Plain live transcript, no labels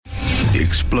The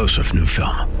explosive new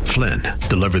film, Flynn,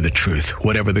 deliver the truth,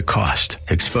 whatever the cost.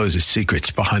 Exposes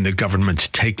secrets behind the government's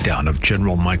takedown of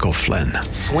General Michael Flynn.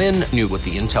 Flynn knew what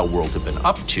the intel world had been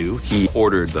up to. He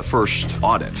ordered the first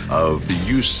audit of the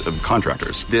use of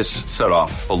contractors. This set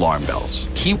off alarm bells.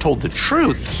 He told the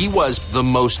truth. He was the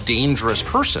most dangerous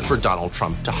person for Donald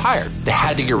Trump to hire. They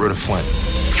had to get rid of Flynn.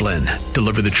 Flynn,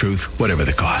 deliver the truth, whatever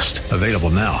the cost. Available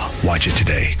now. Watch it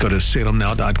today. Go to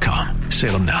salemnow.com.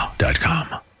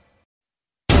 salemnow.com.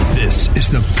 This is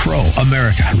the Pro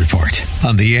America Report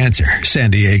on The Answer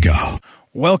San Diego.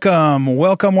 Welcome.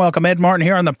 Ed Martin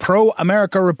here on the Pro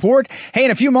America Report. Hey,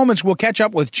 in a few moments, we'll catch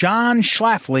up with John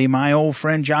Schlafly, my old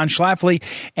friend John Schlafly,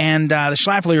 and the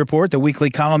Schlafly Report, the weekly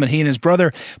column that he and his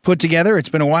brother put together. It's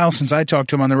been a while since I talked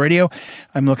to him on the radio.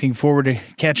 I'm looking forward to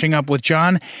catching up with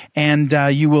John, and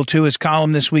you will too. His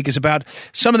column this week is about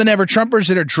some of the Never-Trumpers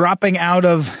that are dropping out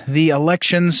of the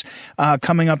elections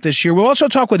coming up this year. We'll also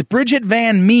talk with Bridget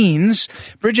Van Means.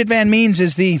 Bridget Van Means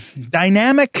is the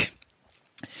dynamic,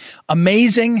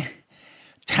 amazing,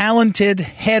 talented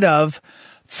head of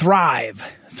Thrive.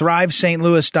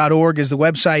 ThriveSt.Louis.org is the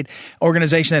website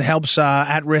organization that helps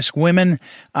at-risk women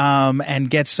and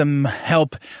gets them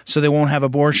help so they won't have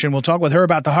abortion. We'll talk with her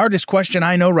about the hardest question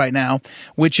I know right now,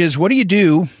 which is, what do you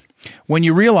do when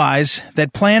you realize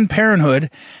that Planned Parenthood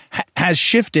has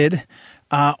shifted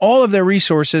all of their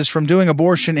resources from doing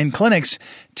abortion in clinics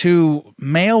to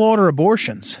mail-order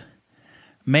abortions?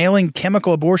 Mailing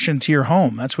chemical abortion to your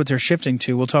home. That's what they're shifting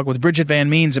to. We'll talk with Bridget Van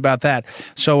Means about that.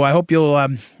 So I hope you'll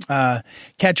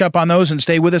catch up on those and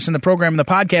stay with us in the program and the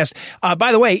podcast.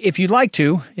 By the way, if you want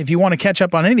to catch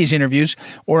up on any of these interviews,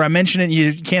 or I mention it and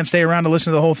you can't stay around to listen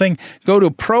to the whole thing, go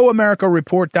to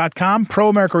proamericareport.com,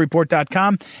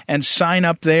 proamericareport.com, and sign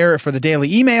up there for the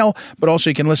daily email. But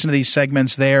also you can listen to these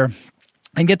segments there.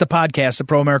 And get the podcast, the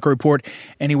Pro America Report,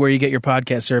 anywhere you get your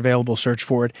podcasts. They're available. Search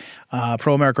for it.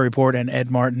 Pro America Report and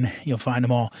Ed Martin. You'll find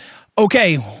them all.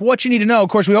 Okay, what you need to know. Of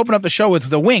course, we open up the show with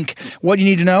the wink, what you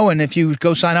need to know. And if you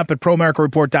go sign up at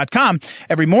proamericareport.com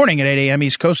every morning at 8 a.m.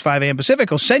 East Coast, 5 a.m.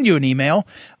 Pacific, I'll send you an email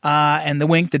and the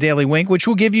wink, the daily wink, which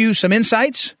will give you some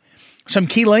insights, some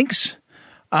key links,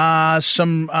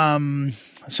 some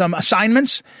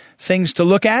assignments, things to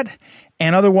look at,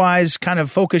 and otherwise kind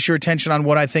of focus your attention on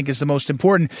what I think is the most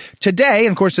important. Today,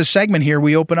 and of course, this segment here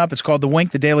we open up, it's called The Wink,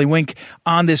 the Daily Wink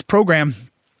on this program.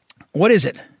 What is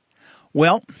it?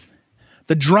 Well,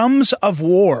 the drums of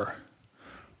war.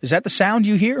 Is that the sound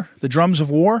you hear? The drums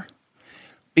of war?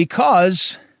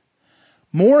 Because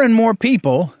more and more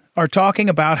people are talking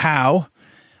about how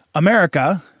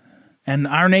America and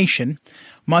our nation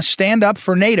must stand up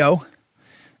for NATO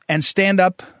and stand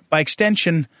up, by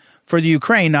extension, for the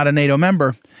Ukraine, not a NATO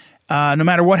member, no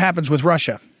matter what happens with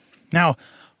Russia. Now,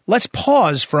 let's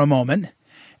pause for a moment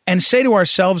and say to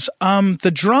ourselves,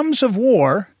 the drums of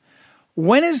war,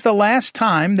 when is the last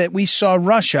time that we saw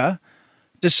Russia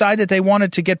decide that they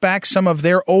wanted to get back some of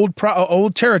their old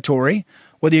territory,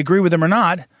 whether you agree with them or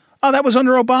not? Oh, that was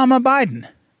under Obama, Biden.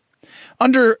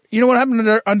 You know what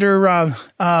happened under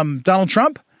Donald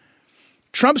Trump?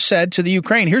 Trump said to the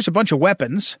Ukraine, here's a bunch of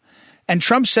weapons. And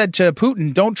Trump said to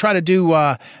Putin, don't try to do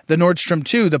the Nord Stream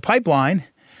 2, the pipeline.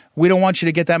 We don't want you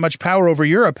to get that much power over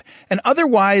Europe. And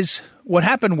otherwise, what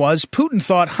happened was Putin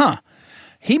thought,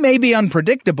 he may be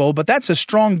unpredictable, but that's a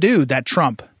strong dude, that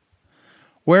Trump.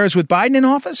 Whereas with Biden in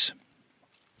office,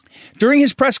 during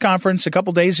his press conference a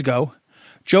couple days ago,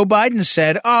 Joe Biden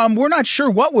said, we're not sure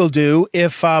what we'll do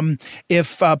if Putin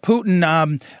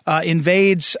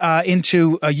invades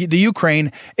into the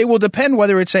Ukraine. It will depend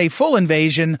whether it's a full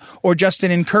invasion or just an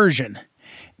incursion.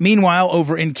 Meanwhile,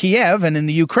 over in Kiev and in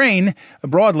the Ukraine,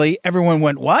 broadly, everyone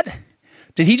went, what?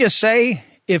 Did he just say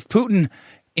if Putin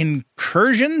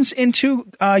incursions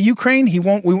into Ukraine,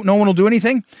 no one will do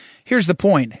anything? Here's the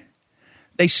point.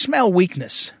 They smell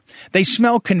weakness. They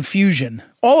smell confusion.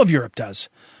 All of Europe does.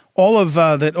 All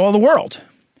the world.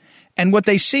 And what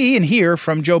they see and hear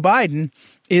from Joe Biden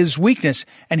is weakness.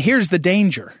 And here's the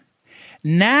danger.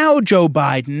 Now Joe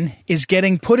Biden is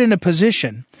getting put in a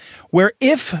position where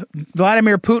if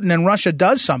Vladimir Putin and Russia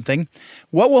does something,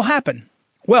 what will happen?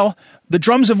 Well, the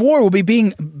drums of war will be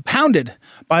being pounded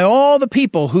by all the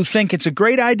people who think it's a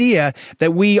great idea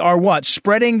that we are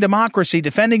spreading democracy,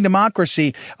 defending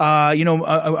democracy,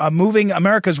 moving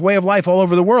America's way of life all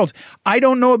over the world. I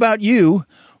don't know about you.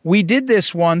 We did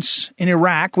this once in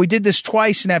Iraq. We did this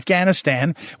twice in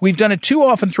Afghanistan. We've done it too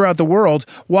often throughout the world.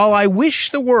 While I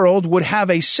wish the world would have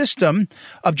a system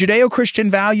of Judeo-Christian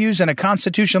values and a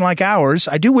constitution like ours,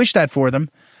 I do wish that for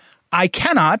them. I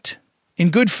cannot,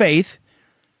 in good faith,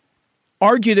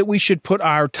 argue that we should put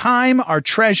our time, our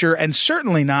treasure, and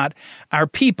certainly not our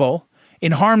people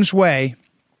in harm's way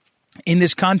in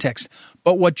this context.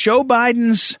 But what Joe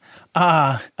Biden's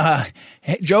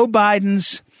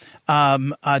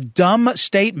dumb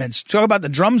statements, talk about the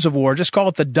drums of war, just call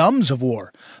it the dumbs of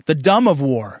war, the dumb of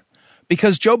war,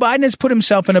 because Joe Biden has put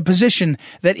himself in a position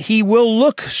that he will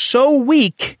look so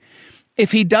weak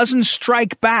if he doesn't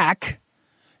strike back,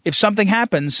 if something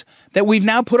happens, that we've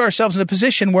now put ourselves in a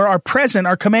position where our president,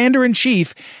 our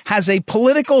commander-in-chief, has a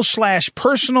political /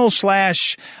 personal / I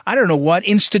don't know what,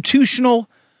 institutional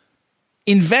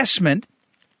investment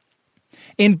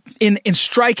in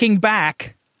striking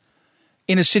back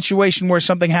in a situation where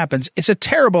something happens. It's a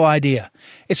terrible idea.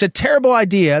 It's a terrible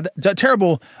idea,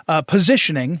 terrible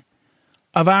positioning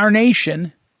of our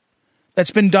nation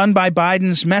that's been done by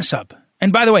Biden's mess up.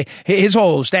 And by the way, his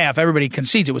whole staff, everybody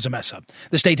concedes it was a mess up.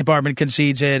 The State Department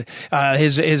concedes it.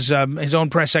 His own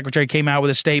press secretary came out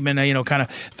with a statement, kind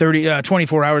of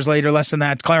 24 hours later, less than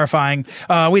that, clarifying,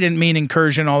 we didn't mean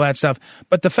incursion, all that stuff.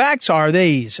 But the facts are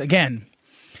these. Again,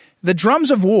 the drums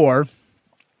of war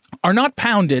are not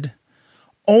pounded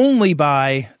only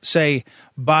by, say,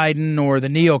 Biden or the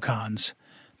neocons.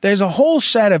 There's a whole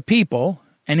set of people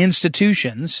and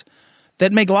institutions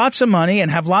that make lots of money and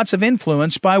have lots of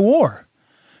influence by war,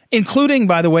 including,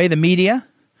 by the way, the media.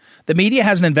 The media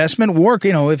has an investment. War,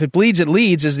 if it bleeds, it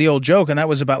leads is the old joke. And that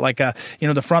was about like,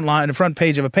 the front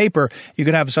page of a paper. You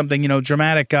could have something,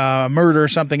 dramatic murder or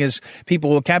something as people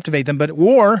will captivate them. But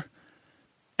war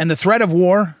and the threat of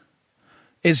war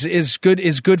is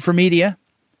good for media.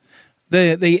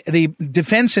 The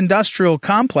defense industrial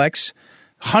complex,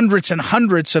 hundreds and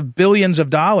hundreds of billions of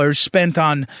dollars spent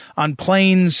on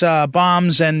planes,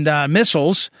 bombs, and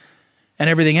missiles, and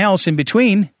everything else in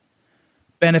between,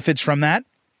 benefits from that.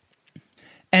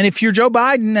 And if you're Joe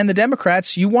Biden and the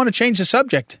Democrats, you want to change the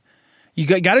subject. You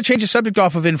got to change the subject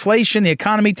off of inflation, the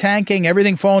economy tanking,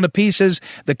 everything falling to pieces,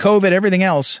 the COVID, everything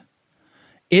else.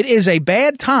 It is a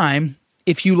bad time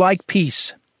if you like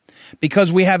peace,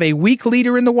 because we have a weak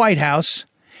leader in the White House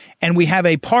and we have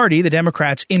a party, the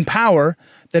Democrats, in power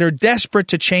that are desperate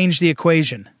to change the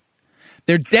equation.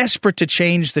 They're desperate to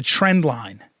change the trend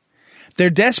line. They're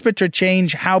desperate to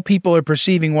change how people are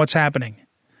perceiving what's happening.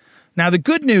 Now, the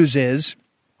good news is,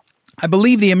 I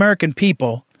believe the American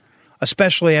people,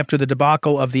 especially after the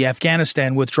debacle of the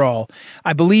Afghanistan withdrawal,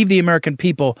 I believe the American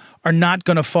people are not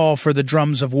going to fall for the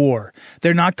drums of war.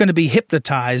 They're not going to be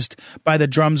hypnotized by the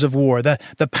drums of war.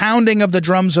 The pounding of the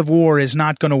drums of war is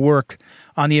not going to work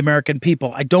on the American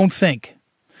people. I don't think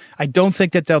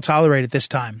that they'll tolerate it this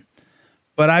time.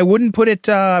 But I wouldn't put it.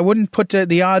 I wouldn't put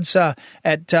the odds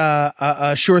at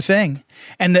a sure thing.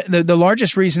 And the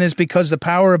largest reason is because the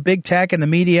power of big tech and the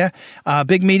media,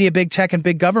 big tech, and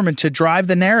big government to drive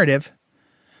the narrative,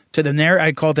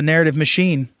 I call it the narrative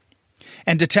machine,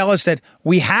 and to tell us that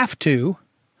we have to,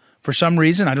 for some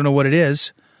reason, I don't know what it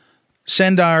is,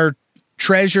 send our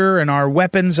treasure and our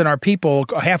weapons and our people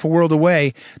half a world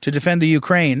away to defend the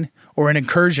Ukraine or an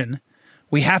incursion.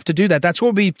 We have to do that. That's what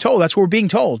we're being told. That's what we're being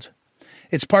told.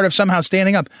 It's part of somehow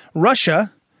standing up.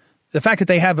 Russia, the fact that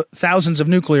they have thousands of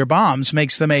nuclear bombs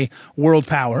makes them a world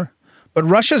power, but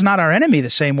Russia's not our enemy the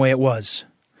same way it was.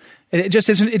 It just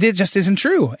isn't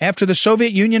true. After the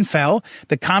Soviet Union fell,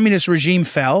 the communist regime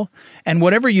fell, and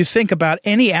whatever you think about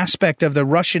any aspect of the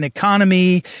Russian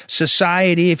economy,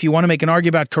 society, if you want to make an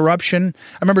argument about corruption.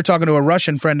 I remember talking to a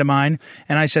Russian friend of mine,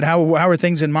 and I said, how are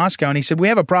things in Moscow? And he said, we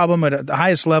have a problem at the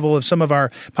highest level if some of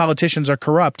our politicians are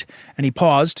corrupt. And he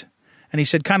paused. And he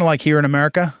said, kind of like here in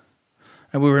America.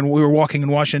 And we were walking in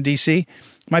Washington, D.C.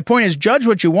 My point is, judge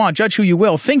what you want, judge who you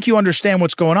will, think you understand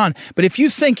what's going on. But if you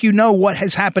think you know what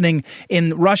is happening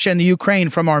in Russia and the Ukraine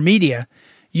from our media,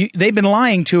 they've been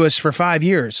lying to us for 5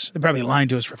 years. They're probably lying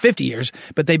to us for 50 years,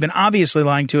 but they've been obviously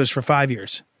lying to us for 5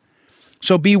 years.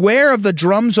 So beware of the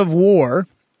drums of war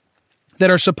that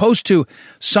are supposed to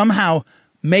somehow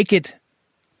make it,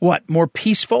 more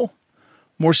peaceful,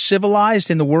 more civilized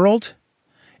in the world?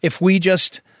 If we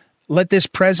just let this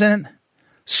president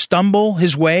stumble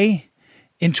his way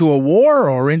into a war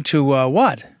or into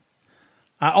what?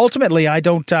 Ultimately, I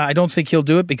don't think he'll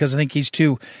do it, because I think he's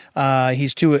too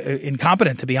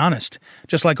incompetent, to be honest.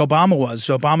 Just like Obama was.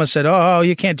 So Obama said, "Oh,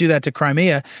 you can't do that to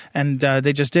Crimea," and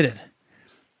they just did it.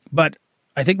 But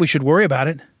I think we should worry about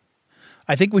it.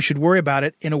 I think we should worry about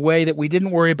it in a way that we didn't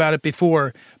worry about it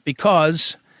before,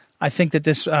 because I think that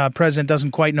this president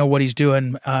doesn't quite know what he's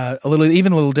doing. A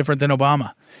little different than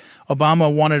Obama.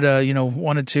 Obama wanted he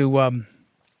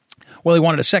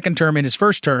wanted a second term in his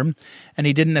first term, and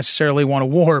he didn't necessarily want a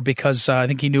war because I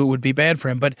think he knew it would be bad for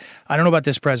him. But I don't know about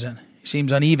this president. He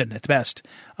seems uneven at best.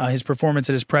 His performance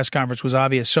at his press conference was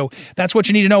obvious. So that's what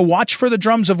you need to know. Watch for the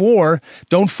drums of war.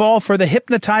 Don't fall for the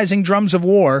hypnotizing drums of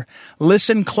war.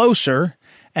 Listen closer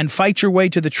and fight your way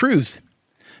to the truth.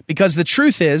 Because the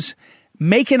truth is,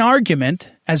 make an argument,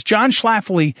 as John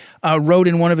Schlafly wrote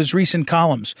in one of his recent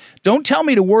columns. Don't tell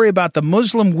me to worry about the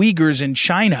Muslim Uyghurs in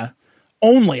China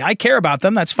only. I care about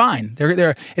them. That's fine.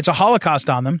 It's a Holocaust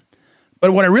on them.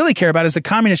 But what I really care about is the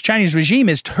communist Chinese regime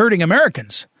is hurting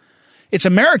Americans. It's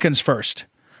Americans first.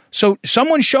 So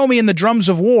someone show me in the drums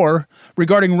of war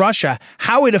regarding Russia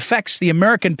how it affects the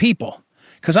American people.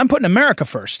 Because I'm putting America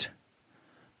first.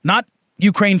 Not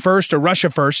Ukraine first or Russia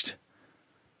first.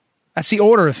 That's the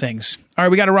order of things. All right,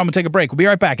 we got to run. We'll take a break. We'll be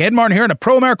right back. Ed Martin here on a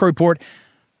Pro America Report.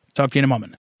 Talk to you in a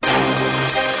moment.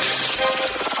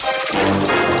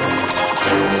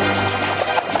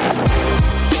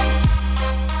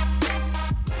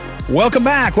 Welcome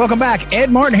back. Welcome back. Ed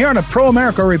Martin here on a Pro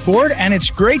America Report, and it's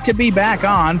great to be back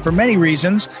on for many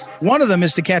reasons. One of them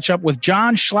is to catch up with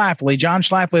John Schlafly. John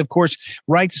Schlafly, of course,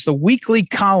 writes the weekly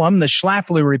column, the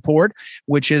Schlafly Report,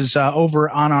 which is over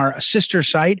on our sister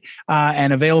site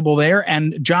and available there.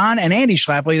 And John and Andy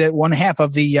Schlafly, that one half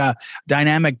of the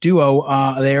dynamic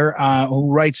duo there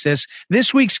who writes this.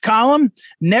 This week's column,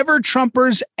 Never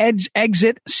Trumpers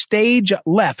Exit Stage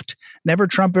Left. Never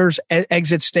Trumpers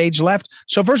Exit Stage Left.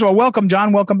 So first of all, welcome,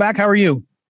 John. Welcome back. How are you?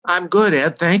 I'm good,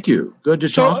 Ed. Thank you. Good to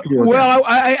talk to you again. Well,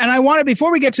 I want to,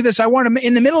 before we get to this, I want to,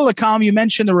 in the middle of the column, you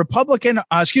mentioned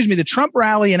the Trump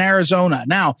rally in Arizona.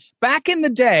 Now, back in the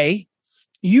day,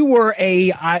 you were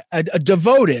a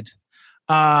devoted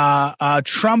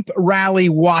Trump rally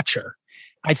watcher.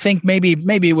 I think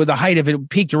maybe with the height of it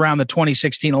peaked around the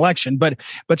 2016 election, but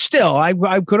still, I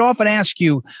could often ask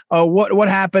you what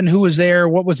happened, who was there,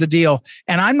 what was the deal,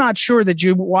 and I'm not sure that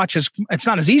you watch it's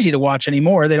not as easy to watch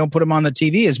anymore. They don't put him on the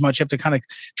TV as much. You have to kind of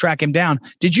track him down.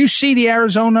 Did you see the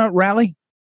Arizona rally?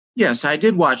 Yes, I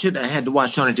did watch it. I had to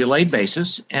watch on a delayed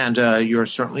basis, and you're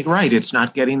certainly right. It's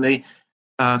not getting the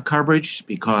coverage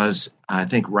because I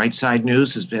think Right Side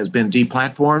News has been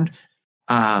deplatformed,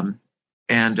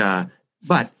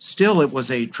 but still, it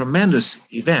was a tremendous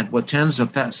event with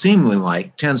seemingly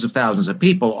like tens of thousands of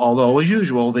people. Although, as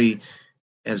usual,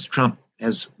 as Trump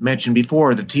has mentioned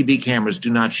before, the TV cameras do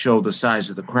not show the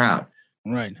size of the crowd.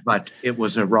 Right. But it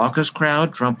was a raucous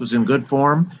crowd. Trump was in good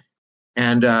form,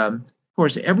 and of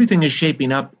course, everything is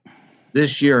shaping up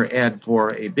this year, Ed,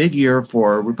 for a big year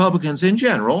for Republicans in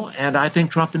general, and I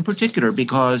think Trump in particular,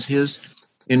 because his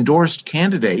endorsed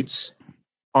candidates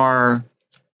are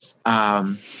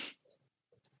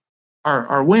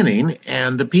winning,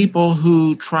 and the people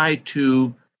who try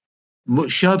to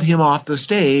shove him off the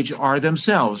stage are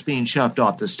themselves being shoved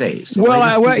off the stage. So Well,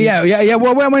 I'm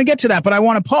going to get to that, but I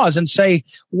want to pause and say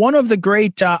one of the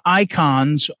great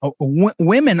icons,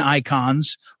 woman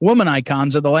icons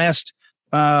of the last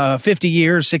 50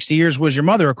 years, 60 years was your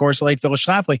mother, of course, the late Phyllis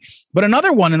Schlafly. But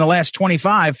another one in the last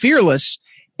 25, fearless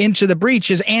into the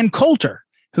breach, is Ann Coulter,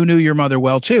 who knew your mother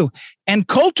well, too. And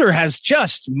Coulter has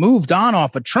just moved on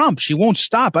off of Trump. She won't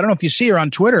stop. I don't know if you see her on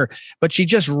Twitter, but she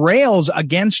just rails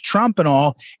against Trump and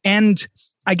all. And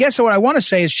I guess what I want to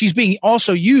say is she's being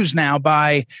also used now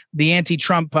by the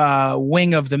anti-Trump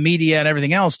wing of the media and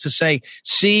everything else to say,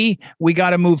 see, we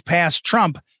got to move past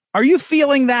Trump. Are you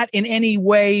feeling that in any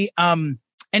way,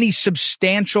 any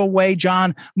substantial way,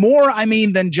 John? More, I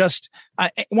mean, than just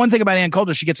one thing about Ann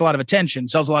Coulter, she gets a lot of attention,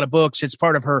 sells a lot of books. It's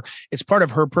part of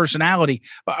her personality.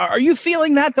 Are you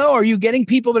feeling that though? Are you getting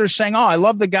people that are saying, "Oh, I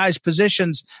love the guy's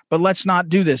positions, but let's not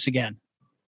do this again"?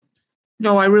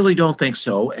 No, I really don't think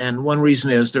so. And one reason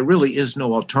is there really is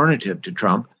no alternative to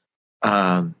Trump.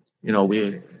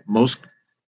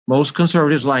 Most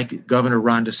conservatives like Governor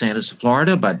Ron DeSantis of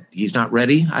Florida, but he's not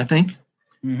ready, I think,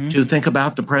 to think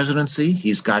about the presidency.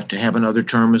 He's got to have another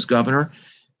term as governor,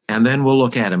 and then we'll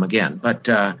look at him again. But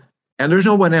and there's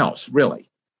no one else, really.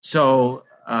 So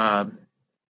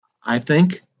I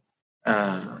think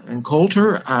Ann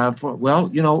Coulter, I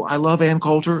love Ann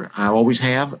Coulter. I always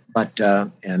have. But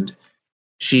and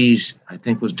she's, I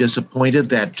think, was disappointed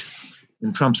that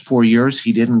in Trump's 4 years,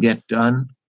 he didn't get done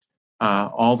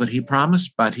all that he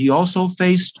promised. But he also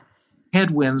faced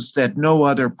headwinds that no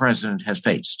other president has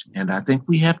faced. And I think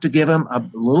we have to give him a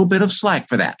little bit of slack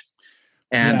for that.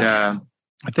 And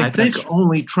I think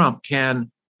only Trump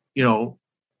can,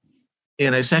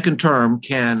 in a second term,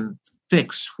 can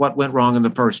fix what went wrong in the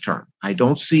first term. I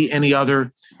don't see any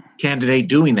other candidate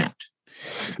doing that.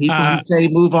 People who say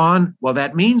move on, well,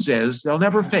 that means is they'll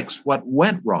never fix what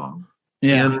went wrong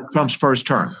in Trump's first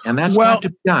term. And that's got to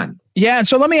be done. Yeah, and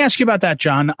so let me ask you about that,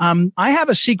 John. I have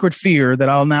a secret fear that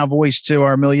I'll now voice to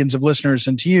our millions of listeners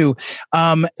and to you.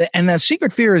 And that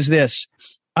secret fear is this.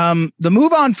 The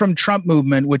move on from Trump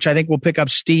movement, which I think will pick up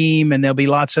steam and there'll be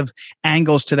lots of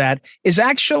angles to that, is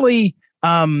actually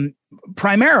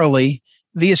primarily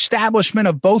the establishment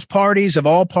of both parties, of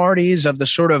all parties, of the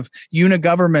sort of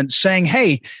unigovernment saying,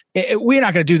 hey, we're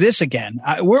not going to do this again.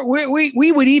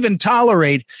 We would even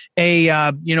tolerate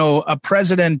a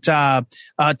President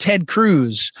Ted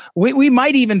Cruz. We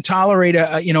might even tolerate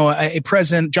a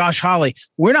President Josh Hawley.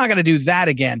 We're not going to do that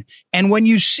again. And when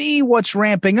you see what's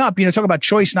ramping up, talk about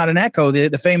choice, not an echo,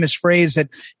 the famous phrase that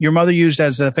your mother used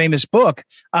as a famous book.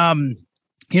 Are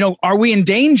we in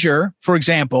danger, for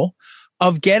example,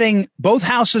 of getting both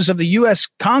houses of the U.S.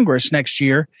 Congress next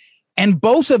year and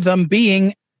both of them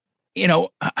being,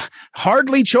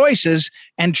 hardly choices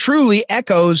and truly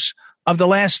echoes of the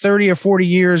last 30 or 40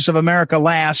 years of America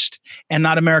last and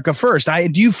not America first?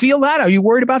 Do you feel that? Are you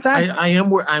worried about that? I am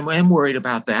worried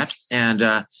about that. And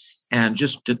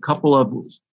just a couple of,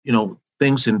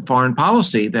 things in foreign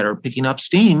policy that are picking up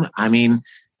steam. I mean,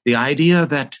 the idea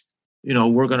that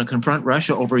we're going to confront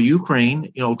Russia over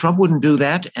Ukraine. Trump wouldn't do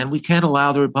that, and we can't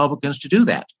allow the Republicans to do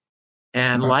that.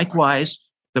 And likewise,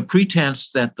 the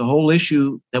pretense that the whole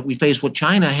issue that we face with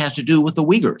China has to do with the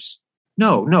Uyghurs.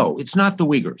 No, it's not the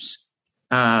Uyghurs.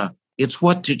 It's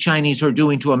what the Chinese are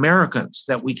doing to Americans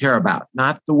that we care about,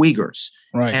 not the Uyghurs.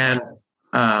 Right.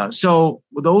 And so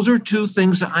those are two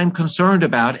things that I'm concerned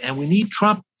about, and we need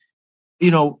Trump,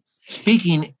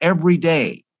 speaking every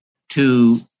day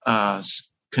to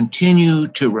continue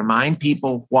to remind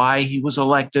people why he was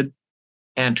elected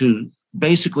and to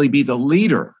basically be the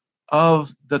leader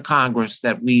of the Congress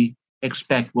that we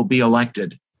expect will be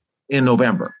elected in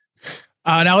November.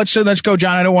 Now let's go,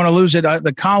 John. I don't want to lose it.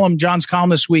 John's column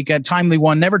this week at Timely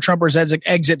One, Never Trumpers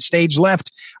Exit Stage Left.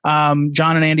 John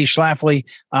and Andy Schlafly.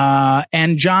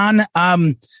 And John,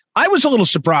 I was a little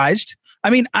surprised.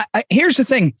 I mean, here's the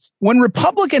thing. When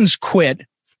Republicans quit,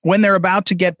 when they're about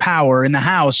to get power in the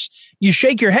House, you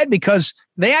shake your head because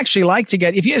they actually like to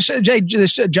get, if you say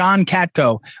John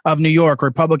Katko of New York,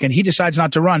 Republican, he decides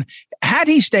not to run. Had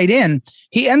he stayed in,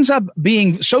 he ends up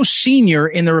being so senior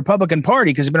in the Republican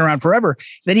Party because he's been around forever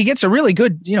that he gets a really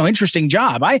good, interesting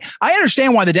job. I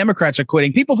understand why the Democrats are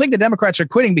quitting. People think the Democrats are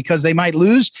quitting because they might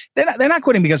lose. They're not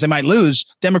quitting because they might lose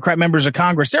Democrat members of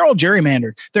Congress. They're all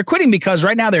gerrymandered. They're quitting because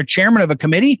right now they're chairman of a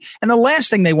committee, and the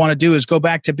last thing they want to do is go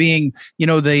back to being,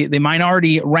 the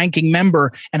minority ranking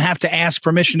member and have to ask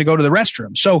permission to go to the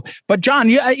restroom. So, but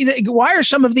John, why are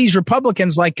some of these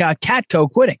Republicans like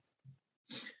Katko quitting?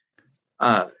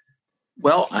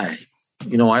 Well,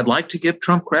 I'd like to give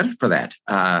Trump credit for that.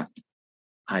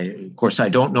 Of course, I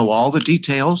don't know all the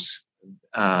details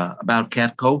about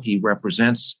Katko. He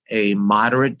represents a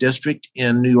moderate district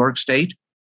in New York State.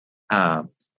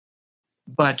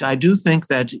 But I do think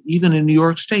that even in New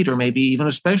York State, or maybe even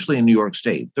especially in New York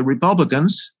State, the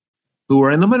Republicans who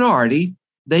are in the minority,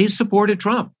 they supported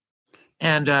Trump.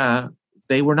 And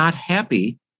they were not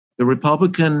happy. The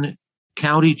Republican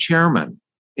county chairman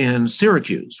in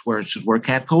Syracuse, where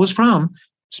Katko is from,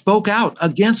 spoke out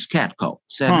against Katko,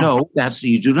 said, no,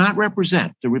 you do not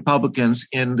represent the Republicans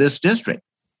in this district.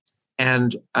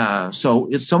 And so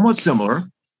it's somewhat similar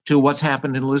to what's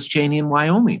happened in Liz Cheney in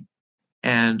Wyoming.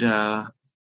 And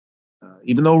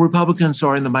even though Republicans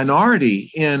are in the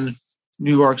minority in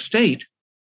New York State,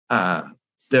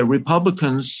 the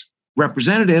Republicans'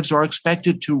 representatives are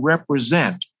expected to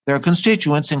represent their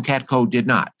constituents, and Katko did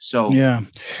not. So, yeah.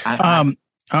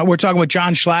 We're talking with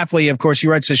John Schlafly. Of course, he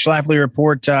writes the Schlafly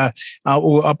Report up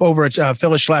over at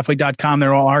phyllisschlafly.com.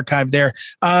 They're all archived there.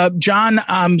 John,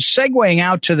 segueing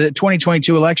out to the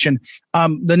 2022 election,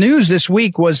 the news this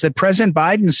week was that President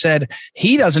Biden said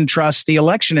he doesn't trust the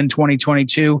election in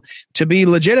 2022 to be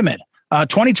legitimate.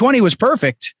 2020 was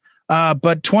perfect.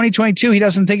 But 2022, he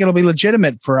doesn't think it'll be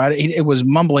legitimate for it was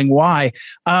mumbling why.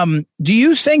 Do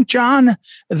you think, John,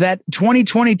 that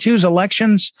 2022's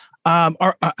elections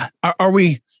are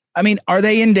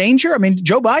they in danger? I mean,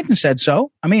 Joe Biden said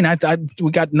so. I mean,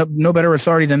 we got no better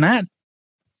authority than that.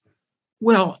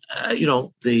 Well,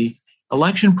 the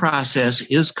election process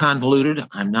is convoluted.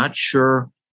 I'm not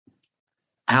sure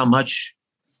how much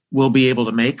we'll be able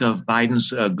to make of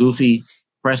Biden's goofy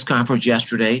press conference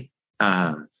yesterday.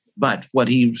 But what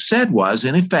he said was,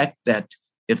 in effect, that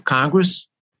if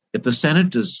the Senate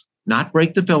does not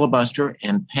break the filibuster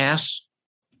and pass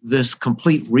this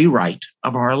complete rewrite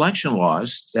of our election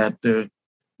laws, that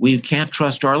we can't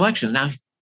trust our elections. Now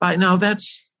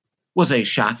was a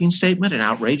shocking statement, an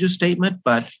outrageous statement,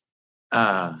 but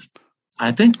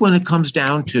I think when it comes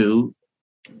down to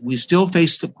we still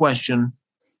face the question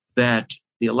that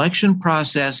the election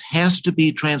process has to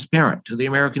be transparent to the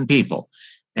American people.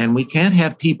 And we can't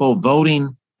have people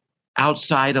voting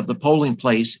outside of the polling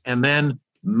place and then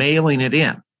mailing it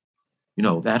in. You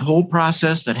know, that whole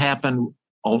process that happened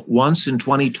once in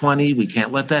 2020, we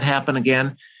can't let that happen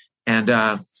again.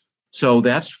 And so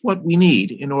that's what we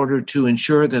need in order to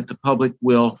ensure that the public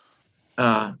will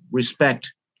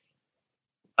respect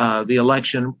the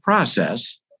election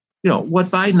process. You know, what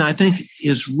Biden, I think,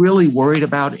 is really worried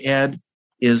about, Ed,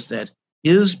 is that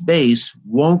his base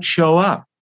won't show up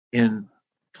in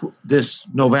this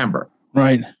November.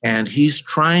 Right. And he's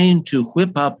trying to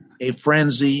whip up a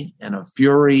frenzy and a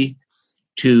fury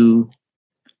to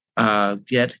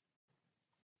get,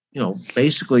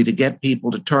 basically to get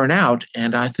people to turn out.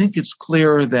 And I think it's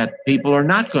clear that people are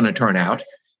not going to turn out.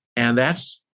 And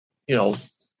that's,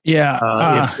 if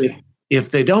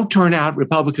they don't turn out,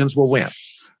 Republicans will win.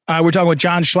 We're talking with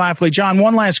John Schlafly. John,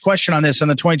 one last question on this, on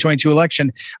the 2022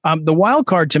 election. The wild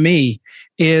card to me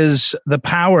is the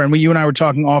power, and you and I were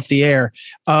talking off the air,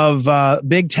 of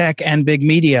big tech and big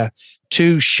media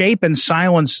to shape and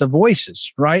silence the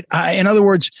voices, right? In other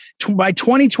words, by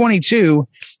 2022,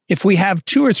 if we have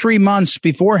 2 or 3 months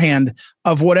beforehand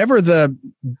of whatever the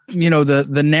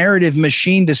narrative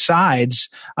machine decides.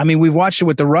 I mean, we've watched it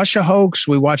with the Russia hoax.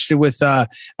 We watched it with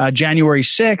January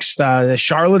 6th, the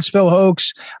Charlottesville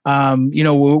hoax.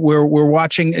 We're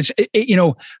watching.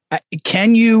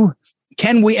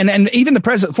 Can we? And even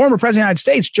the former president of the United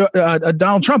States,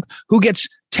 Donald Trump, who gets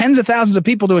tens of thousands of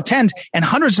people to attend and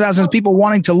hundreds of thousands of people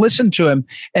wanting to listen to him,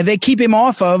 and they keep him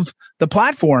off of the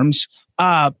platforms.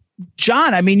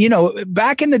 John, I mean,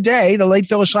 back in the day, the late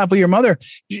Phyllis Schlafly, your mother,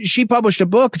 she published a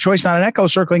book, A Choice Not an Echo,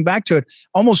 circling back to it.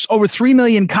 Almost over 3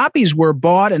 million copies were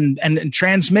bought and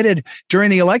transmitted during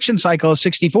the election cycle of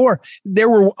 1964. There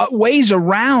were ways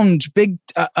around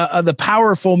the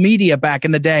powerful media back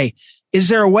in the day. Is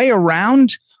there a way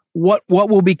around what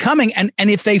will be coming? And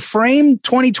if they frame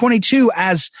 2022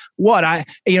 as what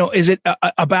is it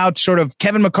about sort of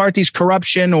Kevin McCarthy's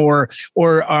corruption or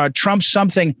Trump's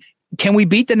something? Can we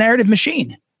beat the narrative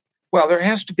machine? Well, there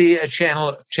has to be a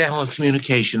channel of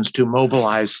communications to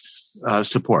mobilize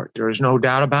support. There is no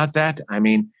doubt about that. I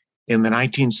mean, in the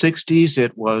 1960s,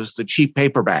 it was the cheap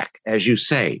paperback, as you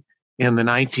say. In the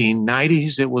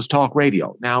 1990s, it was talk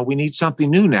radio. Now we need something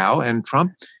new now, and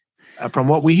Trump, from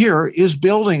what we hear, is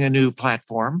building a new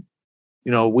platform.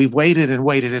 We've waited and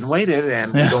waited and waited,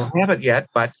 and we don't have it yet,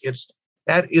 but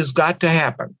that is got to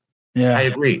happen. Yeah, I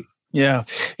agree. Yeah,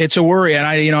 it's a worry. And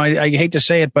I hate to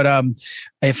say it, but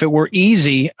if it were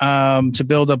easy to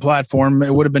build a platform,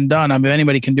 it would have been done. I mean, if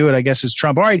anybody can do it, I guess it's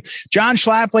Trump. All right, John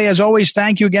Schlafly, as always,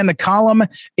 thank you again. The column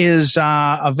is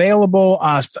available,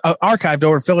 archived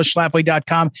over at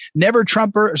phyllisschlafly.com. Never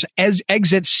Trumpers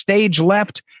exit stage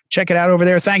left. Check it out over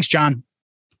there. Thanks, John.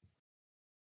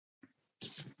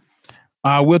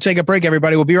 We'll take a break,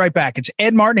 everybody. We'll be right back. It's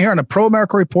Ed Martin here on the Pro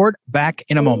America Report. Back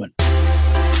in a moment.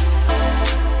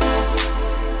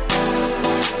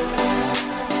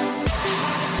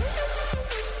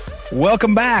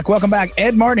 Welcome back.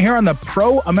 Ed Martin here on the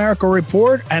Pro America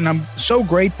Report. And I'm so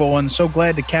grateful and so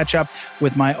glad to catch up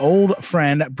with my old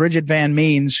friend, Bridget Van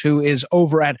Means, who is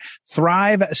over at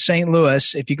Thrive St.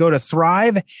 Louis. If you go to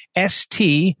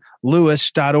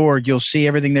thrivestlewis.org, you'll see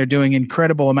everything they're doing,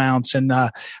 incredible amounts. And I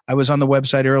was on the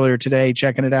website earlier today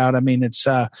checking it out. I mean, it's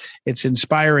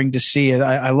inspiring to see it.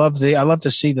 I love to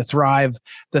see the Thrive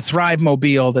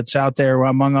Mobile that's out there,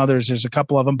 among others. There's a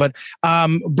couple of them. But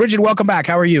Bridget, welcome back.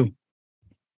 How are you?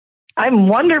 I'm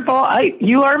wonderful.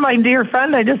 You are my dear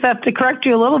friend. I just have to correct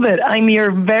you a little bit. I'm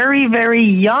your very, very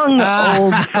young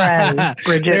old friend,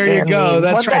 Bridget. There you go.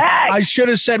 That's right. I should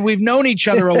have said we've known each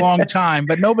other a long time,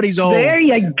 but nobody's old. There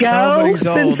you go. Nobody's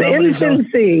old. Since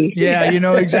infancy. Yeah,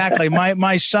 exactly.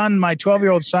 My son, my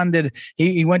 12-year-old son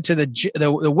he went to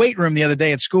the weight room the other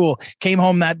day at school, came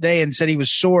home that day and said he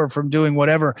was sore from doing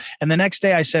whatever. And the next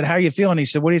day I said, "How are you feeling?" He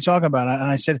said, "What are you talking about?" And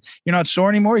I said, "You're not sore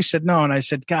anymore?" He said, "No." And I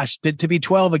said, "Gosh, to be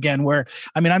 12 again,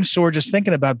 I'm sore just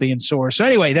thinking about being sore." So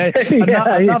anyway,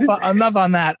 enough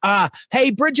on that.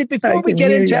 Hey, Bridget, before we get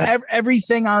into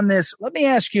everything on this, let me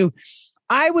ask you,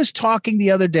 I was talking the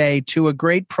other day to a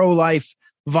great pro-life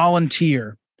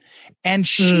volunteer, and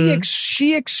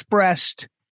she expressed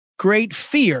great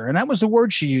fear, and that was the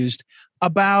word she used,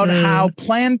 about how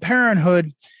Planned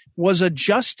Parenthood was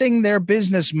adjusting their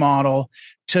business model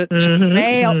to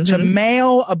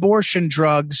mail abortion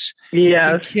drugs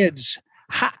to kids.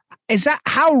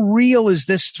 How real is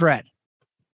this threat?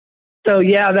 So,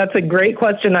 yeah, that's a great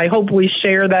question. I hope we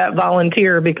share that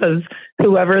volunteer, because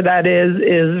whoever that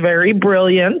is very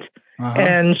brilliant.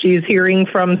 and she's hearing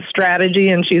from strategy,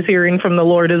 and she's hearing from the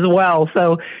Lord as well.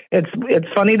 So it's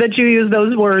funny that you use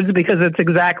those words, because it's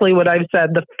exactly what I've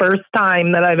said. The first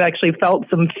time that I've actually felt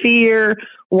some fear,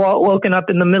 woken up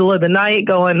in the middle of the night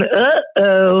going,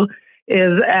 uh-oh,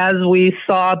 is as we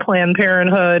saw Planned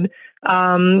Parenthood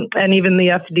and even the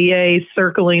FDA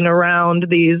circling around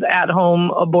these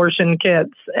at-home abortion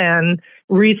kits and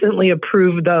recently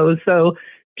approved those. So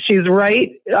she's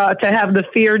right to have the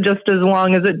fear, just as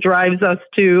long as it drives us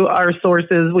to our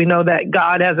sources. We know that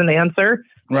God has an answer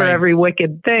for every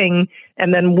wicked thing.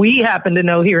 And then we happen to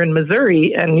know here in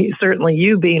Missouri, and certainly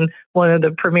you being one of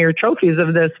the premier trophies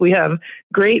of this, we have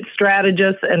great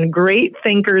strategists and great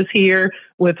thinkers here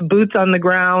with boots on the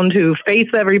ground who face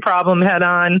every problem head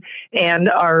on and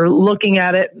are looking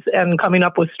at it and coming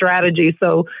up with strategy.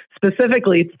 So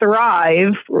specifically,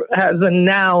 Thrive has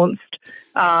announced,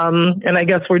 and I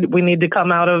guess we need to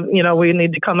come out of, we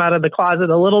need to come out of the closet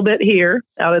a little bit here,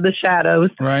 out of the shadows.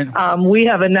 Right. We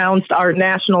have announced our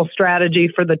national strategy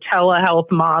for the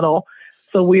telehealth model.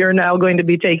 So we are now going to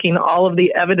be taking all of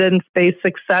the evidence-based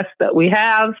success that we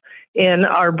have in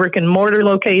our brick and mortar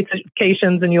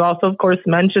locations. And you also, of course,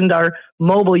 mentioned our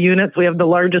mobile units. We have the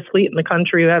largest fleet in the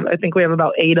country. I think we have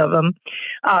about 8 of them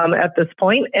at this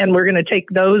point. And we're going to take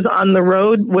those on the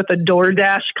road with a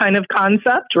DoorDash kind of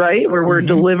concept, right? Where we're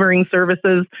delivering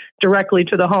services directly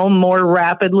to the home more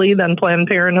rapidly than Planned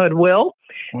Parenthood will.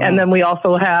 Wow. And then we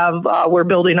also have, we're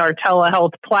building our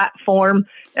telehealth platform.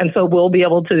 And so we'll be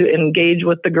able to engage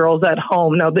with the girls at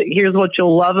home. Now, here's what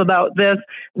you'll love about this.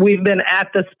 We've been at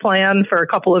this plan for a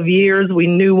couple of years. We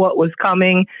knew what was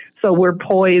coming. So we're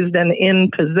poised and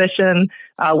in position.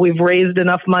 We've raised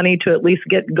enough money to at least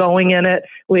get going in it.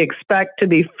 We expect to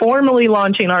be formally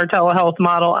launching our telehealth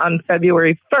model on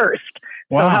February 1st.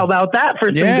 Wow. So how about that for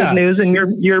some good news? And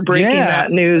you're breaking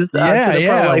that news to the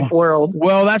pro-life world.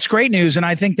 Well, that's great news. And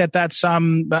I think that's,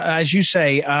 as you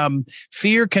say,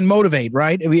 fear can motivate,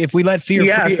 right? If we let fear,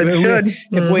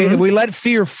 if we let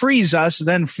fear freeze us,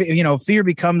 then, fear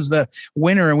becomes the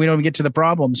winner and we don't get to the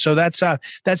problem. So that's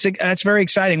very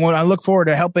exciting. Well, I look forward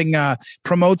to helping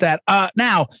promote that.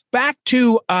 Now back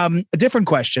to a different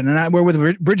question. And we're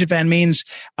with Bridget Van Means,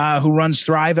 who runs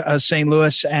Thrive St.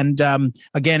 Louis. And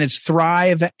again, it's ThriveStLouis.org,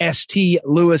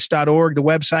 the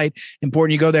website.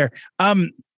 Important you go there.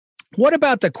 What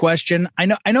about the question? I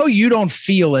know you don't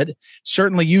feel it.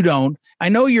 Certainly you don't. I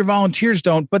know your volunteers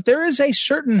don't, but there is a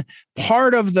certain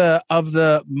part of the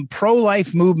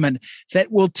pro-life movement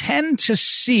that will tend to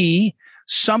see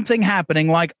something happening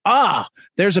like,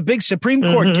 there's a big Supreme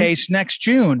Court case next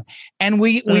June. And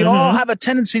we all have a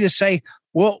tendency to say,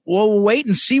 we'll wait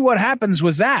and see what happens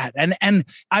with that. And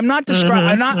I'm not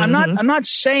describing, I'm not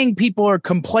saying people are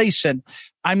complacent.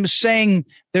 I'm saying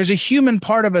there's a human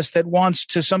part of us that wants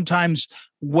to sometimes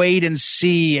wait and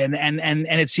see, and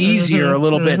it's easier a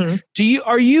little bit.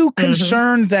 Are you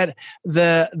concerned that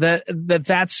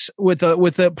that's with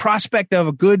the prospect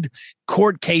of good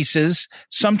court cases,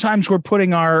 sometimes we're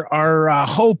putting our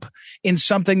hope in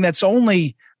something that's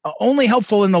only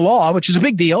helpful in the law, which is a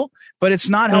big deal, but it's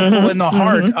not helpful in the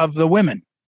heart of the women?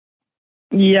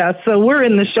 Yeah, so we're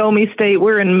in the Show Me State.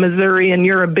 We're in Missouri, and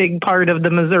you're a big part of the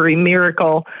Missouri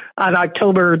Miracle. On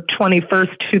October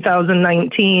 21st,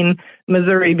 2019,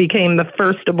 Missouri became the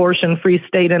first abortion-free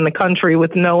state in the country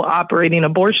with no operating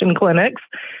abortion clinics.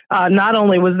 Not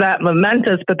only was that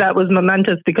momentous, but that was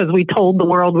momentous because we told the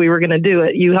world we were going to do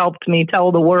it. You helped me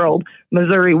tell the world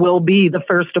Missouri will be the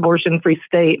first abortion-free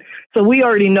state. So we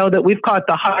already know that we've caught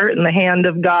the heart and the hand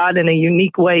of God in a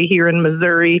unique way here in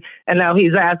Missouri. And now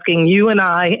he's asking you and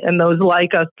I and those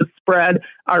like us to spread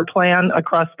our plan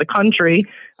across the country.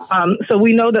 So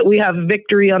we know that we have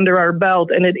victory under our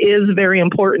belt, and it is very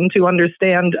important to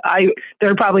understand. There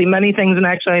are probably many things, and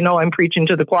actually I know I'm preaching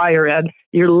to the choir, Ed.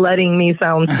 You're letting me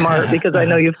sound smart because I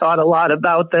know you've thought a lot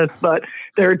about this, but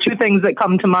there are 2 things that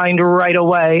come to mind right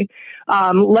away.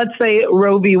 Let's say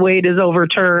Roe v. Wade is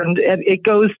overturned. It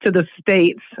goes to the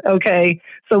states, okay?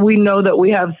 So we know that we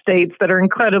have states that are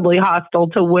incredibly hostile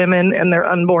to women and their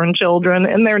unborn children,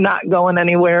 and they're not going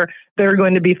anywhere. They're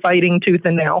going to be fighting tooth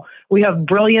and nail. We have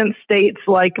brilliant states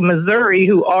like Missouri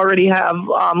who already have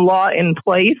law in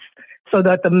place so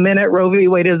that the minute Roe v.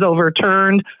 Wade is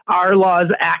overturned, our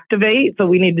laws activate. So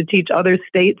we need to teach other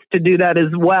states to do that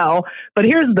as well. But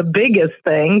here's the biggest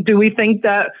thing. Do we think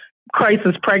that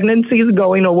crisis pregnancy is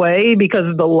going away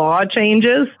because the law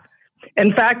changes?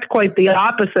 In fact, quite the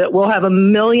opposite. We'll have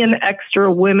 1 million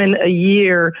extra women a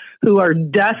year who are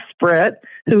desperate,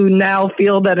 who now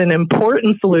feel that an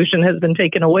important solution has been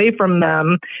taken away from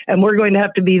them. And we're going to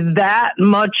have to be that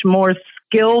much more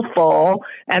skillful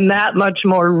and that much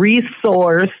more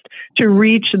resourced to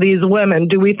reach these women?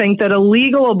 Do we think that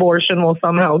illegal abortion will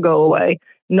somehow go away?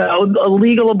 No,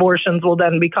 illegal abortions will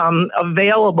then become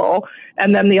available.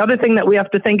 And then the other thing that we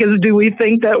have to think is, do we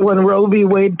think that when Roe v.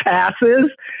 Wade passes,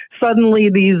 suddenly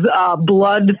these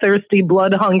bloodthirsty,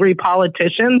 blood-hungry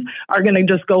politicians are going to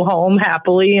just go home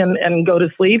happily and go to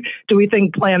sleep? Do we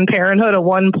think Planned Parenthood, a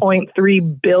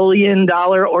 $1.3 billion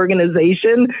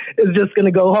organization, is just going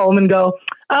to go home and go,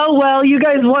 oh, well, you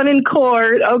guys won in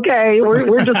court. Okay,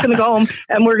 we're just going to go home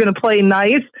and we're going to play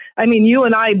nice? I mean, you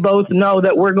and I both know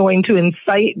that we're going to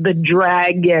incite the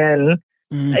dragon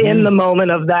in the moment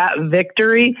of that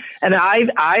victory. And I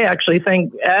actually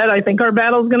think, Ed, I think our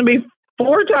battle is going to be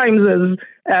 4 times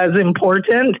as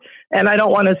important. And I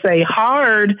don't want to say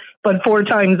hard, but 4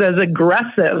 times as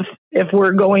aggressive if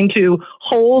we're going to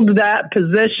hold that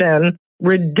position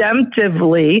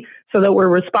redemptively, so that we're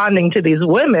responding to these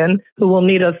women who will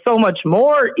need us so much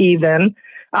more even.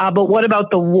 But what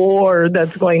about the war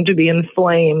that's going to be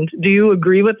inflamed? Do you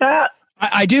agree with that?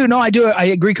 I do. No, I do. I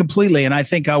agree completely. And I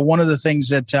think one of the things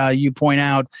that you point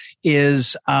out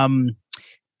is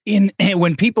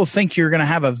when people think you're going to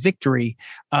have a victory,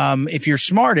 if you're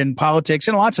smart in politics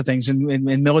and lots of things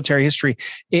in military history,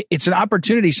 it's an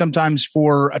opportunity sometimes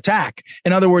for attack.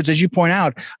 In other words, as you point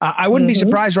out, I wouldn't be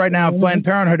surprised right now if Planned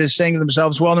Parenthood is saying to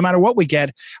themselves, well, no matter what we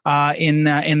get in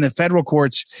the federal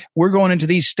courts, we're going into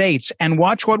these states and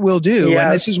watch what we'll do. Yes.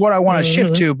 And this is what I want to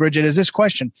shift to, Bridget, is this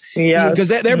question. Because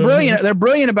they're brilliant. They're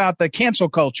brilliant about the cancel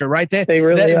culture, right? They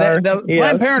really are.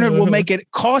 Planned Parenthood will make it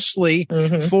costly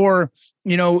for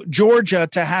Georgia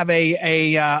to have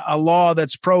a law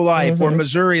that's pro-life, or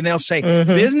Missouri, and they'll say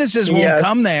businesses won't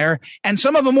come there, and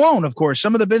some of them won't. Of course,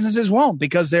 some of the businesses won't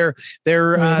because they're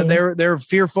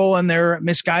fearful and they're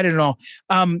misguided and all.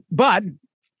 But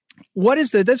what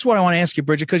is that's what I want to ask you,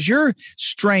 Bridget, because your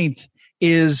strength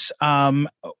is,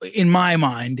 in my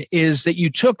mind, is that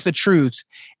you took the truth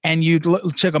and you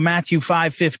took a Matthew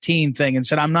 5:15 thing and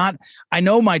said, I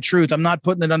know my truth. I'm not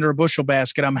putting it under a bushel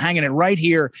basket. I'm hanging it right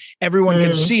here. Everyone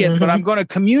can see it, but I'm going to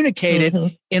communicate it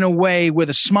in a way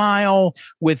with a smile,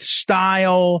 with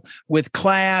style, with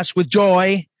class, with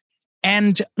joy.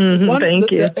 And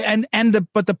thank you.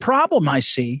 But the problem I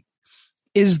see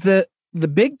is the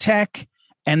big tech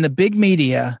and the big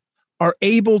media are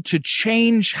able to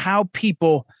change how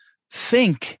people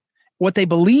think, what they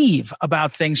believe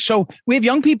about things. So we have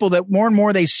young people that more and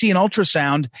more they see an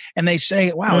ultrasound and they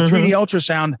say, wow, a 3D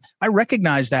ultrasound, I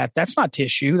recognize that. That's not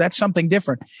tissue. That's something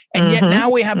different. And yet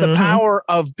now we have the power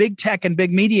of big tech and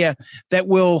big media that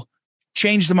will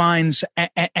change the minds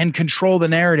and control the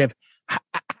narrative.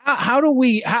 How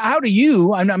do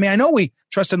you, I mean, I know we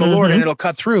trust in the Lord and it'll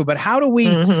cut through, but how do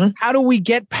we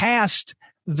get past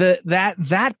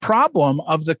that problem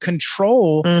of the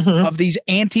control of these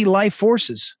anti-life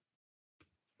forces?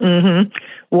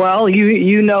 Well,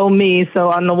 you know me. So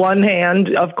on the one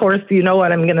hand, of course, you know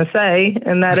what I'm going to say,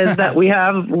 and that is that we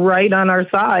have right on our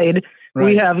side. Right.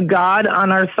 We have God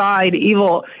on our side.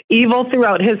 Evil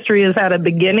throughout history has had a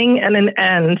beginning and an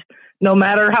end. No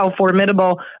matter how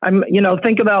formidable,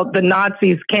 think about the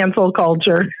Nazis' cancel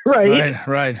culture, right?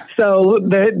 Right. So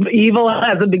the evil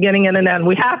has a beginning and an end.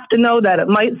 We have to know that. It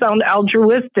might sound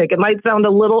altruistic. It might sound a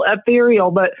little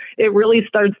ethereal, but it really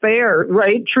starts there,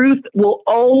 right? Truth will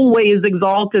always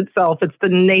exalt itself. It's the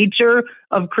nature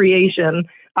of creation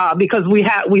because we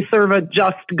serve a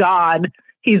just God.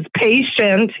 He's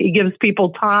patient. He gives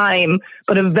people time,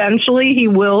 but eventually he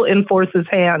will enforce his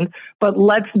hand. But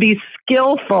let's be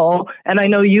skillful. And I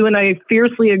know you and I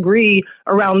fiercely agree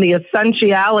around the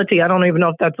essentiality. I don't even know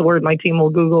if that's a word. My team will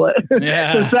Google it.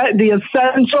 Yeah. The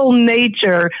essential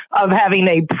nature of having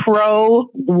a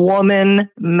pro-woman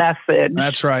message.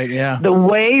 That's right. Yeah. The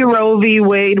way Roe v.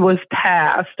 Wade was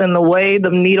passed and the way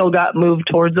the needle got moved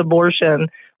towards abortion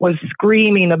was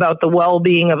screaming about the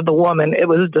well-being of the woman. It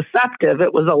was deceptive.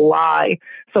 It was a lie.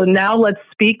 So now let's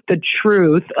speak the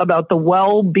truth about the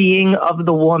well-being of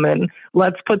the woman.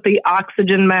 Let's put the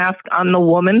oxygen mask on the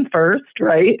woman first,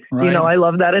 right? I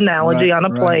love that analogy on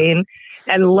a plane.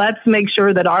 Right. And let's make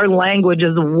sure that our language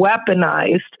is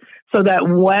weaponized so that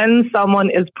when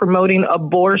someone is promoting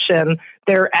abortion,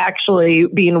 they're actually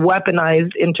being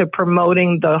weaponized into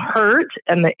promoting the hurt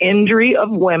and the injury of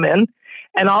women.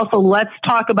 And also, let's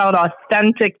talk about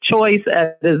authentic choice.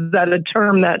 Is that a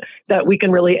term that we can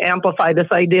really amplify, this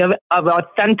idea of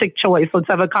authentic choice? Let's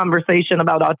have a conversation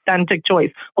about authentic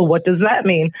choice. Well, what does that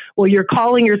mean? Well, you're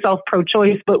calling yourself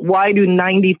pro-choice, but why do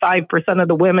 95% of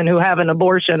the women who have an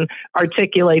abortion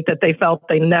articulate that they felt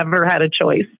they never had a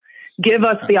choice? Give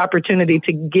us the opportunity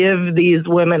to give these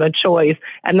women a choice.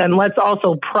 And then let's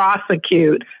also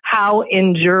prosecute how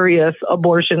injurious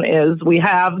abortion is. We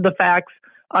have the facts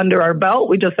under our belt.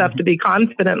 We just have to be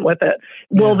confident with it.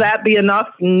 Will that be enough?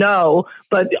 No.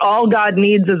 But all God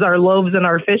needs is our loaves and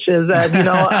our fishes. And,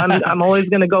 I'm always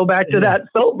going to go back to that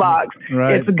soapbox.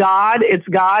 Right. It's God, it's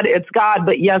God, it's God.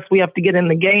 But yes, we have to get in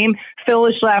the game.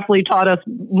 Phyllis Schlafly taught us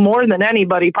more than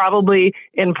anybody, probably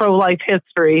in pro-life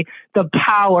history, the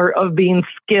power of being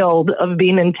skilled, of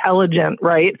being intelligent,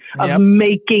 right? Of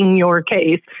making your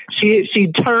case.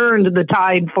 She turned the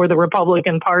tide for the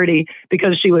Republican Party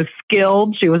because she was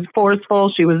skilled, she was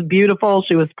forceful, she was beautiful,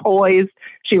 she was poised,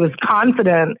 she was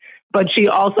confident, but she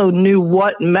also knew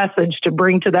what message to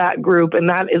bring to that group. And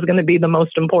that is going to be the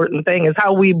most important thing, is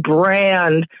how we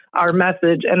brand our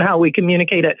message and how we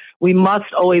communicate it. We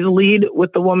must always lead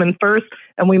with the woman first,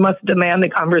 and we must demand the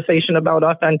conversation about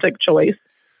authentic choice.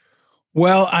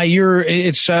 Well,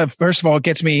 first of all, it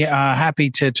gets me happy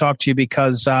to talk to you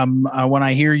because when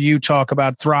I hear you talk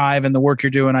about Thrive and the work you're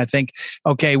doing, I think,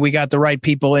 okay, we got the right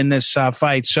people in this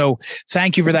fight. So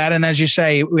thank you for that. And as you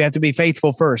say, we have to be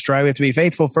faithful first, right? We have to be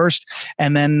faithful first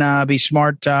and then be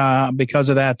smart because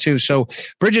of that too. So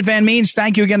Bridget Van Means,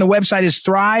 thank you again. The website is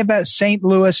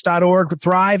thrivestlouis.org,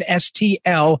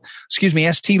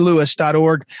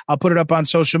 STLouis.org. I'll put it up on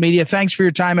social media. Thanks for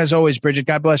your time as always, Bridget.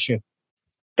 God bless you.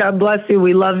 God bless you.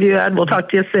 We love you, Ed. We'll talk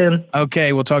to you soon.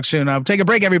 Okay, we'll talk soon. Take a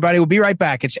break, everybody. We'll be right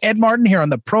back. It's Ed Martin here on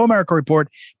the Pro America Report.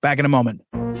 Back in a moment.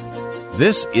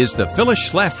 This is the Phyllis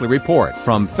Schlafly Report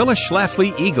from Phyllis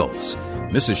Schlafly Eagles.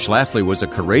 Mrs. Schlafly was a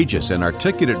courageous and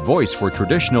articulate voice for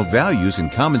traditional values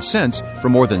and common sense for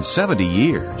more than 70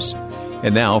 years.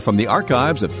 And now, from the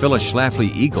archives of Phyllis Schlafly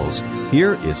Eagles,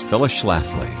 here is Phyllis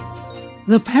Schlafly.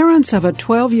 The parents of a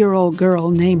 12-year-old girl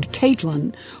named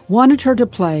Caitlin wanted her to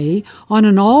play on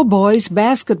an all-boys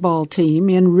basketball team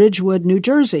in Ridgewood, New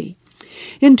Jersey.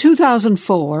 In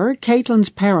 2004, Caitlin's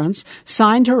parents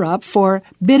signed her up for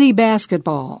Biddy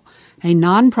Basketball, a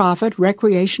nonprofit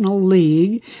recreational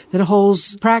league that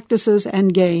holds practices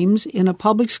and games in a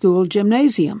public school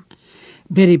gymnasium.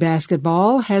 Biddy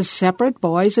Basketball has separate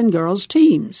boys and girls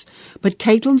teams, but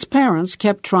Caitlin's parents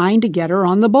kept trying to get her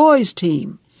on the boys'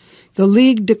 team. The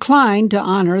league declined to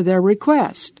honor their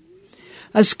request.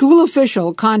 A school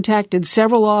official contacted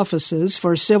several offices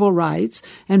for civil rights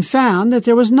and found that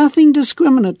there was nothing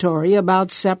discriminatory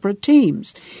about separate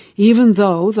teams, even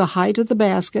though the height of the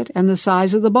basket and the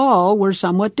size of the ball were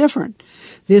somewhat different.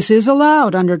 This is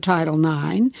allowed under Title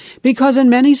IX because in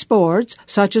many sports,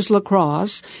 such as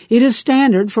lacrosse, it is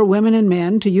standard for women and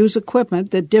men to use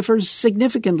equipment that differs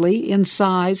significantly in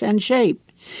size and shape.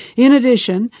 In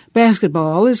addition,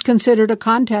 basketball is considered a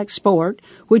contact sport,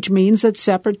 which means that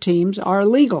separate teams are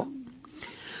illegal.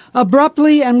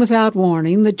 Abruptly and without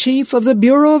warning, the chief of the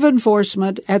Bureau of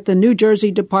Enforcement at the New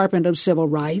Jersey Department of Civil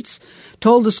Rights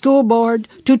told the school board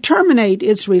to terminate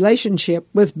its relationship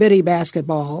with Biddy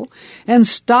Basketball and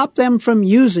stop them from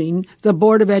using the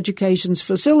Board of Education's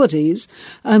facilities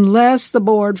unless the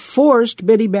board forced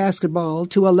Biddy Basketball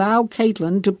to allow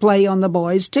Caitlin to play on the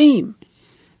boys' team.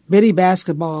 Biddy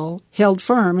Basketball held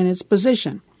firm in its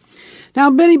position.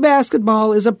 Now, Biddy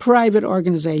Basketball is a private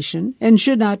organization and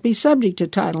should not be subject to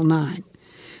Title IX.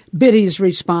 Biddy's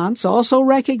response also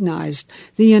recognized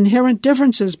the inherent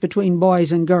differences between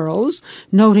boys and girls,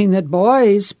 noting that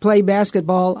boys play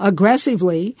basketball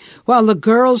aggressively while the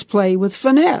girls play with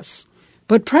finesse.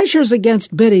 But pressures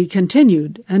against Biddy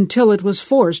continued until it was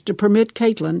forced to permit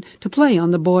Caitlin to play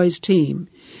on the boys' team.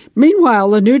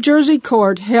 Meanwhile, the New Jersey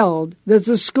court held that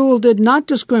the school did not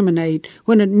discriminate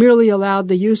when it merely allowed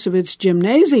the use of its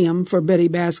gymnasium for Biddy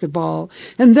Basketball,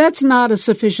 and that's not a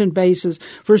sufficient basis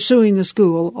for suing the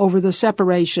school over the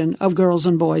separation of girls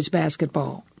and boys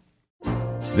basketball.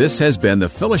 This has been the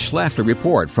Phyllis Schlafly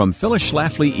Report from Phyllis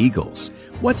Schlafly Eagles.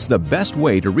 What's the best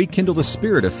way to rekindle the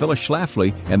spirit of Phyllis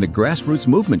Schlafly and the grassroots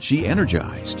movement she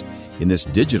energized? In this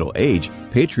digital age,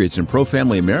 patriots and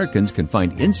pro-family Americans can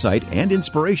find insight and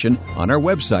inspiration on our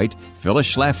website,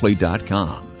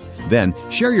 phyllisschlafly.com. Then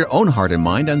share your own heart and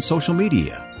mind on social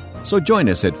media. So join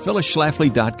us at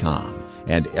phyllisschlafly.com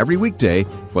and every weekday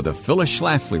for the Phyllis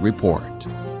Schlafly Report.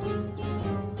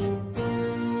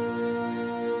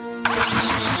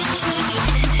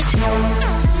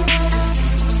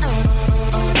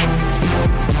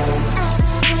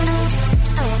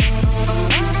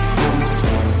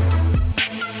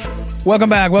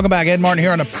 Welcome back. Ed Martin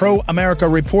here on a Pro America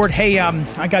Report. Hey,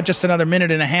 I got just another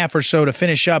minute and a half or so to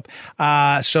finish up.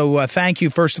 So thank you,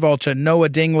 first of all, to Noah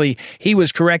Dingley. He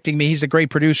was correcting me. He's a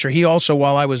great producer. He also,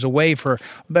 while I was away for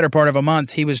the better part of a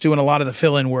month, he was doing a lot of the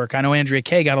fill-in work. I know Andrea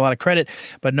Kay got a lot of credit,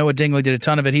 but Noah Dingley did a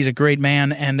ton of it. He's a great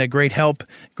man and a great help,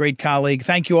 great colleague.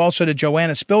 Thank you also to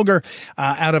Joanna Spilger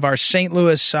out of our St.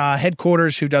 Louis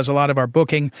headquarters, who does a lot of our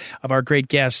booking of our great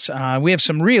guests. We have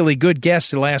some really good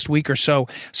guests the last week or so.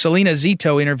 Selena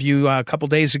Zito interview a couple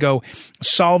days ago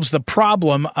solves the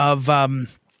problem of at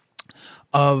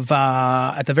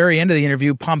the very end of the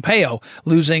interview, Pompeo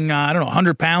losing,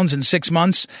 100 pounds in 6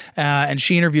 months. And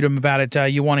she interviewed him about it.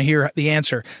 You want to hear the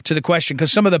answer to the question,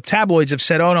 because some of the tabloids have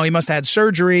said, oh no, he must have had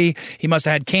surgery. He must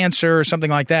have had cancer or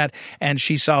something like that. And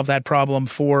she solved that problem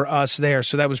for us there.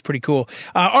 So that was pretty cool.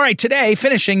 All right. Today,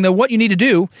 finishing the what you need to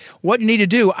do,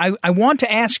 I want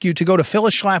to ask you to go to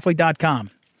phyllisschlafly.com.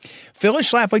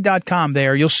 phyllisschlafly.com.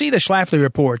 There you'll see the Schlafly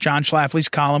Report, John Schlafly's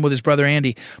column with his brother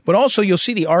Andy, but also you'll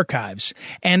see the archives.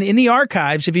 And in the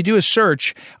archives, if you do a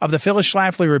search of the Phyllis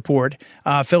Schlafly Report,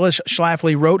 Phyllis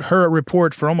Schlafly wrote her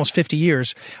report for almost 50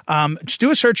 years. Just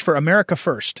do a search for America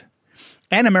First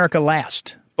and America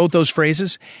Last, both those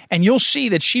phrases, and you'll see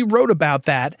that she wrote about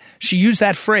that. She used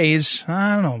that phrase,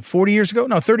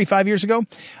 35 years ago,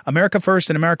 America First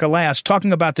and America Last,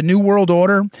 talking about the New World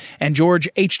Order and George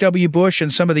H.W. Bush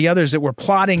and some of the others that were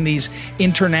plotting these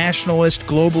internationalist,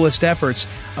 globalist efforts.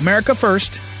 America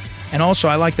First, and also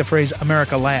I like the phrase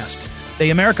America Last. The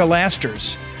America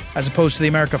Lasters, as opposed to the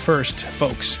America First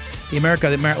folks. The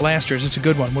Lasters, it's a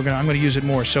good one. I'm going to use it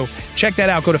more. So check that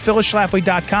out. Go to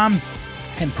phyllisschlafly.com.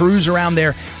 and peruse around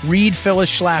there. Read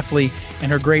Phyllis Schlafly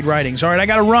and her great writings. All right, I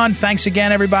got to run. Thanks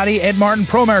again, everybody. Ed Martin,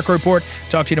 Pro America Report.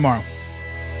 Talk to you tomorrow.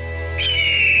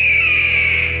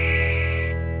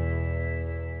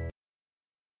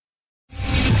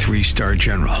 Three-star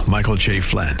General Michael J.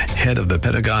 Flynn, head of the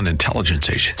Pentagon Intelligence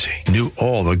Agency, knew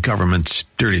all the government's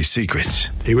dirty secrets.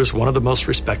 He was one of the most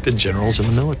respected generals in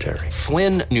the military.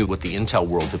 Flynn knew what the intel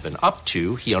world had been up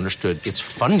to. He understood its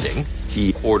funding.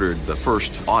 He ordered the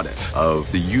first audit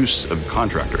of the use of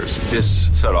contractors. This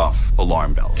set off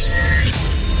alarm bells.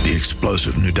 The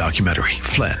explosive new documentary,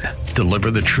 Flynn,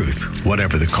 Deliver the Truth,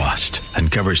 Whatever the Cost,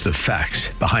 uncovers the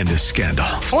facts behind this scandal.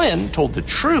 Flynn told the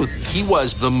truth. He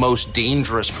was the most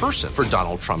dangerous person for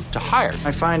Donald Trump to hire.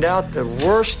 I find out the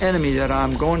worst enemy that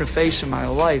I'm going to face in my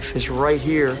life is right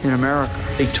here in America.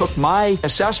 They took my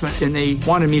assessment and they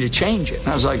wanted me to change it. And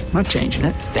I was like, I'm not changing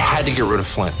it. They had to get rid of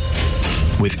Flynn.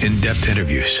 With in-depth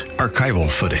interviews, archival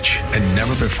footage, and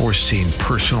never-before-seen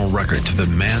personal records of the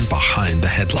man behind the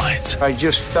headlines. I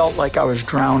just felt like I was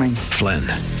drowning. Flynn,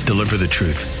 Deliver the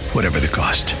Truth, Whatever the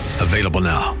Cost. Available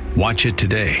now. Watch it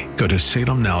today. Go to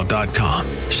salemnow.com.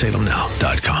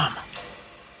 salemnow.com.